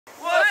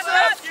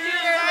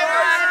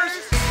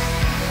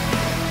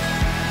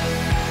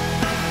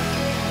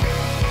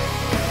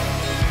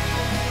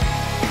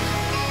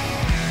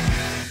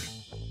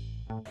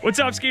What's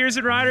up, skiers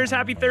and riders?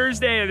 Happy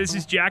Thursday. This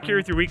is Jack here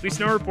with your weekly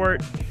snow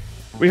report.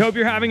 We hope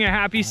you're having a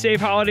happy, safe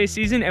holiday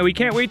season, and we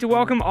can't wait to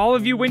welcome all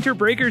of you winter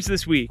breakers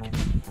this week.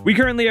 We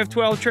currently have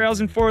 12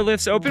 trails and 4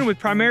 lifts open with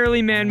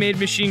primarily man-made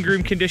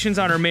machine-groomed conditions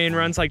on our main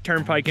runs like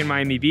Turnpike and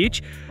Miami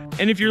Beach.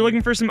 And if you're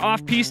looking for some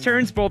off-piste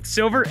turns, both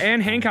Silver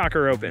and Hancock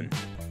are open.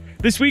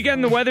 This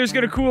weekend, the weather's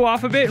gonna cool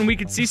off a bit and we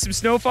could see some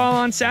snowfall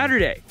on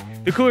Saturday.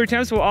 The cooler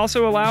temps will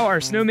also allow our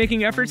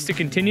snowmaking efforts to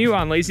continue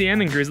on Lazy M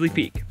and Grizzly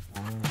Peak.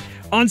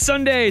 On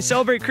Sunday,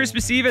 celebrate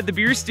Christmas Eve at the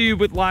Beer Stube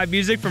with live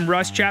music from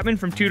Russ Chapman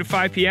from 2 to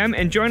 5 p.m.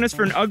 and join us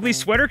for an ugly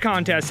sweater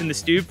contest in the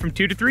Stube from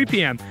 2 to 3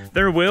 p.m.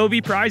 There will be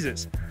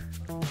prizes.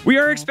 We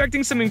are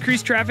expecting some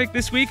increased traffic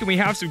this week and we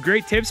have some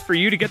great tips for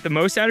you to get the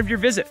most out of your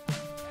visit.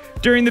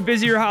 During the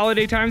busier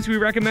holiday times, we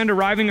recommend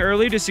arriving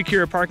early to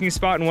secure a parking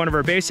spot in one of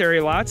our base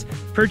area lots,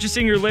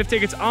 purchasing your lift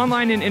tickets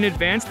online and in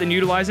advance, then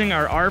utilizing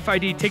our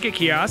RFID ticket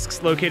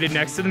kiosks located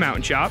next to the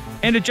mountain shop,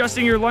 and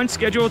adjusting your lunch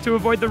schedule to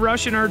avoid the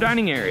rush in our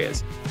dining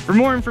areas. For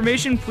more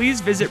information,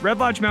 please visit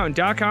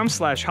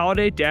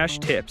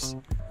redlodgemountain.com/holiday-tips.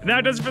 And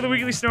that does it for the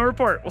weekly snow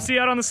report. We'll see you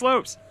out on the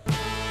slopes.